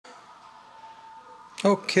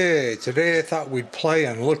Okay, today I thought we'd play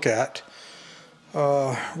and look at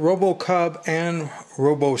Robo Cub and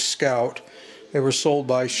Robo Scout. They were sold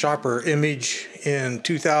by Shopper Image in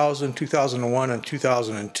 2000, 2001, and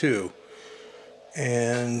 2002.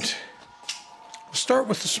 And we'll start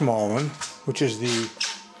with the small one, which is the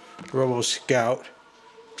Robo Scout.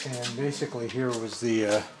 And basically here was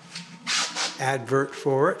the advert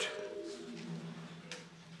for it.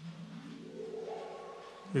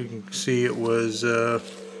 You can see it was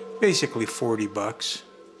basically 40 bucks.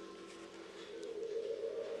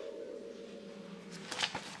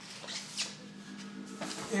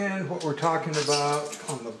 And what we're talking about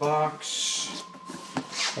on the box,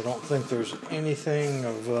 I don't think there's anything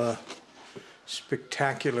of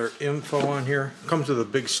spectacular info on here. It comes with a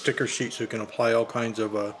big sticker sheet so you can apply all kinds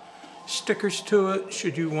of stickers to it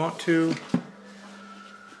should you want to.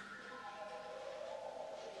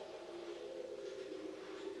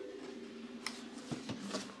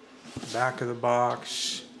 Back of the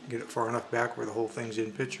box, get it far enough back where the whole thing's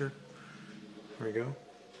in picture. There we go.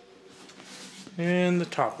 And the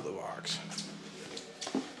top of the box.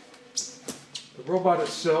 The robot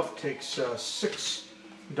itself takes 6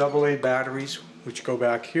 AA batteries, which go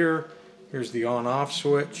back here. Here's the on-off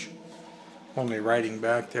switch. Only writing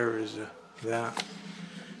back there is that.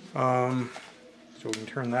 So we can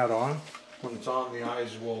turn that on. When it's on, the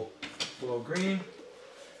eyes will glow green.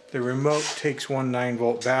 The remote takes one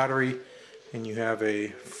 9-volt battery, and you have a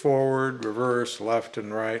forward, reverse, left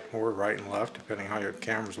and right, or right and left, depending how your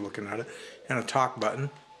camera's looking at it, and a talk button.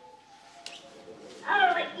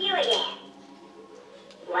 Oh, it's you again.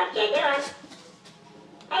 What you doing?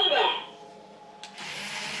 Hey there.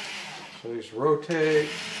 So these rotate.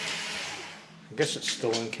 I guess it's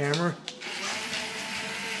still in camera.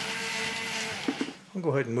 I'll go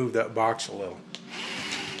ahead and move that box a little.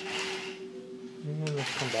 And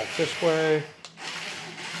let's come back this way.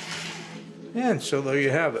 And so there you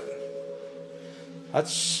have it.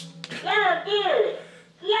 That's... Yo, dude!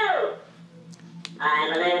 Yo!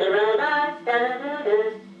 I'm a little robot. Da, da, da,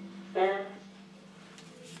 da.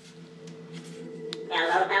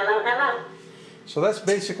 Hello, hello, hello. So that's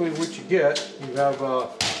basically what you get. You have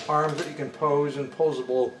arms that you can pose and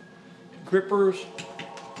posable grippers.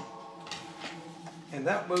 And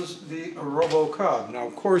that was the Robo Cub. Now,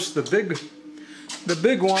 of course, the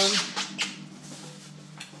big one,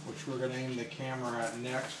 which we're going to aim the camera at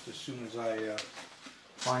next as soon as I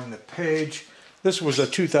find the page. This was a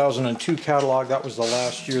 2002 catalog. That was the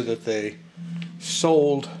last year that they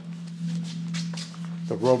sold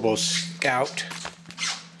the Robo Scout.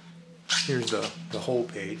 Here's the whole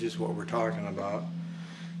page is what we're talking about.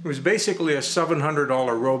 It was basically a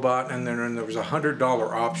 $700 robot, and then there was a $100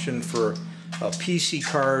 option for a PC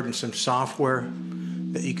card and some software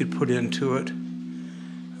that you could put into it.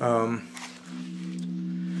 I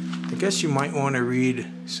guess you might want to read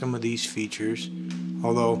some of these features,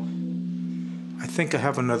 although I think I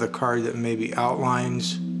have another card that maybe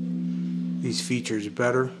outlines these features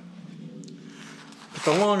better. But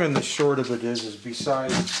the long and the short of it is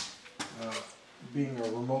besides being a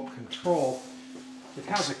remote control, it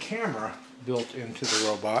has a camera built into the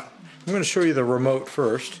robot. I'm going to show you the remote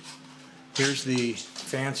first. Here's the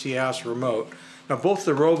fancy ass remote. Now both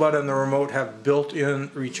the robot and the remote have built-in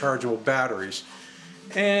rechargeable batteries.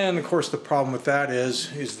 And of course the problem with that is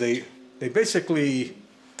they basically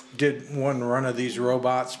did one run of these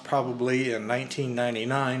robots probably in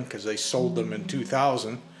 1999 because they sold them in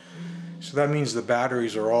 2000. So that means the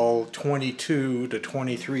batteries are all 22 to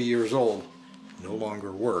 23 years old. No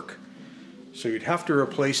longer work. So you'd have to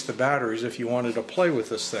replace the batteries if you wanted to play with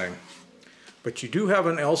this thing. But you do have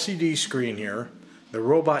an LCD screen here. The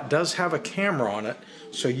robot does have a camera on it,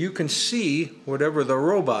 so you can see whatever the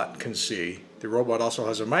robot can see. The robot also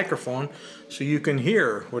has a microphone, so you can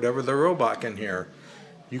hear whatever the robot can hear.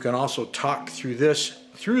 You can also talk through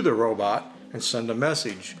the robot and send a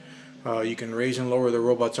message. You can raise and lower the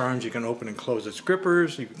robot's arms. You can open and close its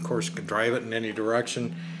grippers. You, of course, can drive it in any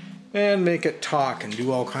direction and make it talk and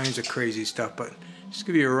do all kinds of crazy stuff. But just to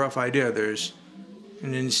give you a rough idea, there's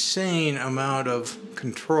an insane amount of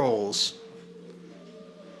controls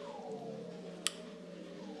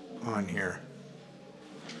on here.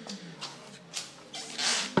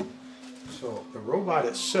 So the robot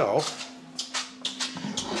itself,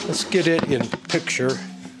 let's get it in picture,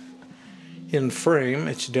 in frame.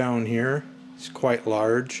 It's down here. It's quite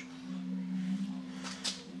large.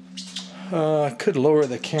 I could lower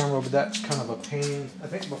the camera, but that's kind of a pain. I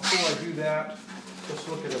think before I do that, let's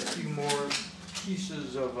look at a few more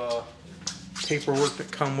pieces of paperwork that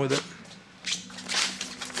come with it.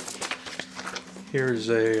 Here's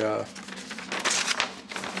a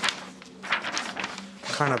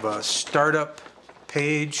kind of a startup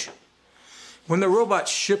page. When the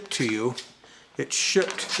robot's shipped to you, it's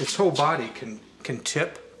shipped, its whole body can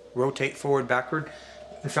tip, rotate forward, backward.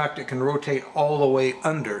 In fact, it can rotate all the way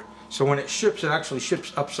under. So when it ships, it actually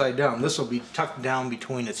ships upside down. This will be tucked down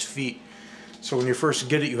between its feet. So when you first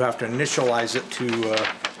get it, you have to initialize it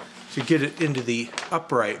to get it into the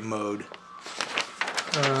upright mode.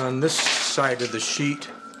 On this side of the sheet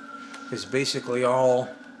is basically all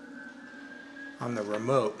on the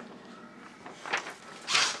remote.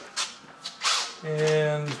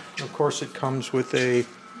 And of course it comes with a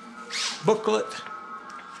booklet.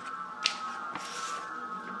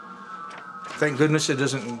 Thank goodness it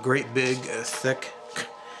isn't great big, thick.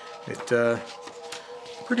 It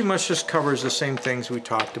pretty much just covers the same things we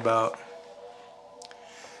talked about.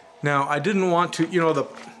 Now I didn't want to,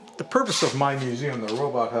 the purpose of my museum, the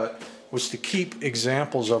Robothut, was to keep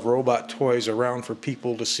examples of robot toys around for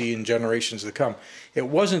people to see in generations to come. It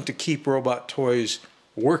wasn't to keep robot toys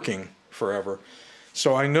working forever.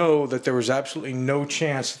 So I know that there was absolutely no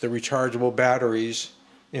chance that the rechargeable batteries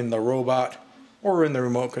in the robot or in the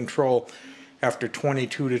remote control after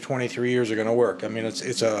 22 to 23 years are going to work. I mean,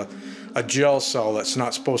 it's a gel cell that's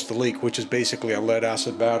not supposed to leak, which is basically a lead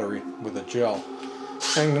acid battery with a gel.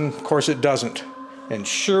 And of course it doesn't. And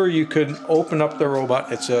sure, you could open up the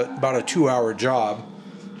robot. It's about a 2-hour job.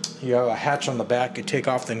 You have a hatch on the back you take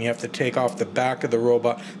off, then you have to take off the back of the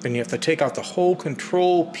robot, then you have to take off the whole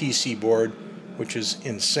control PC board, which is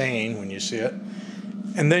insane when you see it.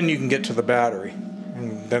 And then you can get to the battery.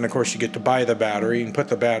 And then of course you get to buy the battery and put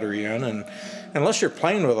the battery in, and unless you're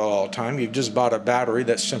playing with it all the time, you've just bought a battery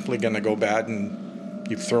that's simply going to go bad and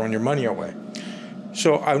you've thrown your money away.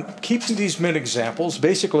 So I'm keeping these mid-examples.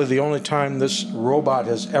 Basically the only time this robot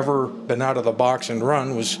has ever been out of the box and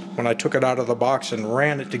run was when I took it out of the box and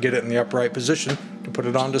ran it to get it in the upright position to put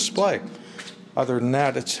it on display. Other than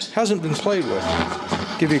that, it hasn't been played with.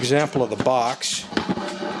 I'll give you an example of the box.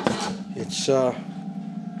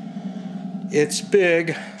 It's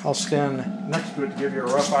big. I'll stand next to it to give you a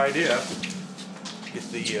rough idea. Get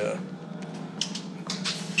the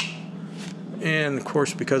and of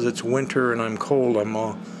course, because it's winter and I'm cold, I'm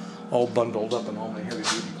all bundled up in all my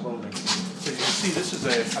heavy-duty clothing. So you can see this is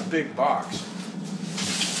a big box.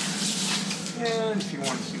 And if you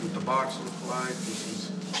want to see what the box looks like, this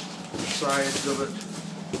is the sides of it.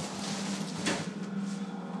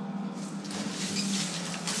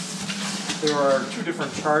 There are 2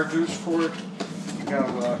 different chargers for it. You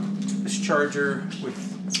have this charger with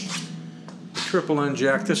the triple N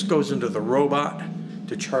jack. This goes into the robot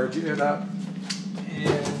to charge it up.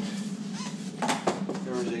 And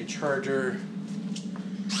there is a charger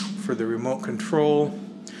for the remote control.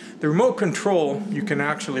 The remote control you can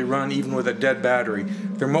actually run even with a dead battery.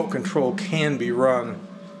 The remote control can be run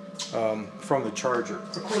from the charger,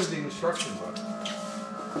 according to the instruction book.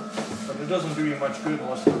 But it doesn't do you much good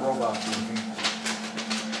unless the robot's working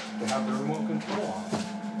to have the remote control on.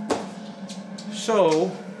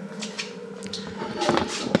 So,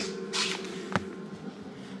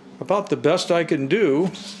 about the best I can do,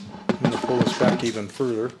 I'm going to pull this back even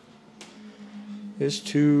further, is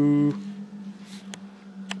to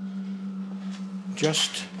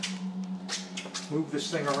just move this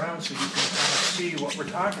thing around so you can kind of see what we're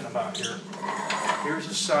talking about here. Here's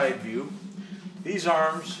a side view. These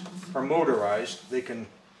arms are motorized. They can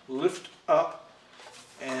lift up,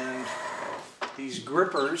 and these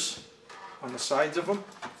grippers on the sides of them,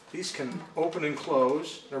 these can open and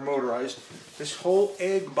close. They're motorized. This whole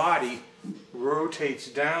egg body rotates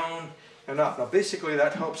down and up. Now basically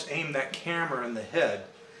that helps aim that camera in the head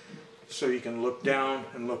so you can look down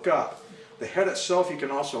and look up. The head itself you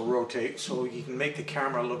can also rotate so you can make the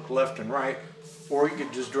camera look left and right, or you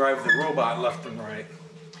could just drive the robot left and right.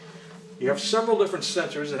 You have several different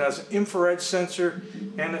sensors. It has an infrared sensor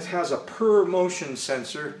and it has a per motion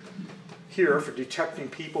sensor here for detecting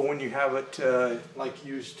people when you have it like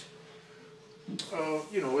used,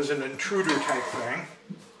 as an intruder type thing.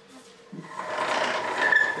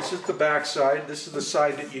 This is the back side. This is the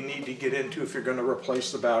side that you need to get into if you're going to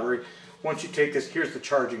replace the battery. Once you take this, here's the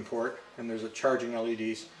charging port, and there's a charging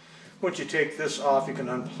LEDs. Once you take this off, you can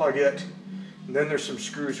unplug it. And then there's some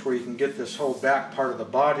screws where you can get this whole back part of the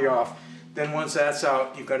body off. Then once that's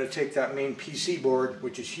out, you've got to take that main PC board,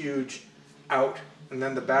 which is huge, out, and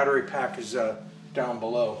then the battery pack is down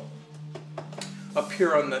below. Up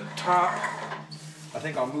here on the top, I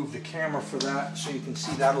think I'll move the camera for that so you can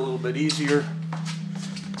see that a little bit easier.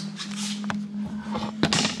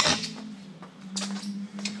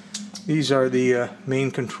 These are the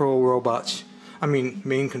main control robots.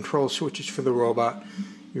 Main control switches for the robot.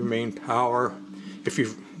 Your main power. If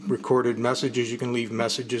you've recorded messages. You can leave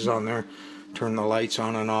messages on there, turn the lights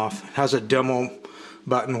on and off. It has a demo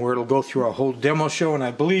button where it'll go through a whole demo show, and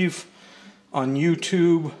I believe on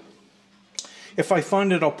YouTube, if I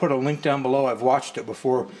find it, I'll put a link down below. I've watched it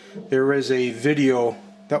before. There is a video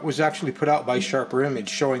that was actually put out by Sharper Image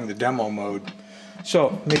showing the demo mode.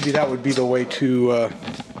 So maybe that would be the way to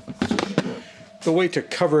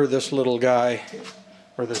cover this little guy,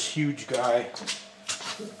 or this huge guy,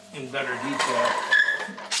 in better detail.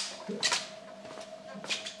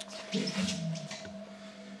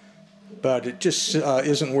 But it just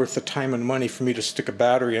isn't worth the time and money for me to stick a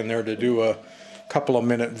battery in there to do a couple of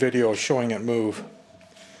minute video showing it move.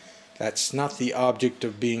 That's not the object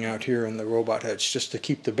of being out here in the Robothut. It's just to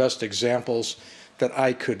keep the best examples that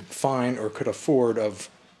I could find or could afford of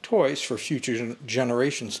toys for future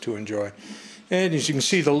generations to enjoy. And as you can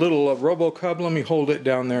see, the little Robo Cub, let me hold it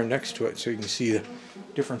down there next to it so you can see the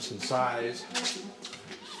difference in size.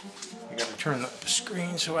 I gotta turn the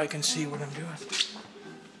screen so I can see what I'm doing.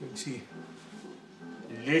 You can see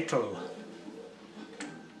little,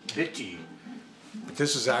 bitty. But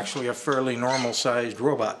this is actually a fairly normal sized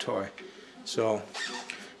robot toy. So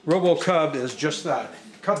Robo Cub is just that,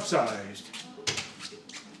 cub sized.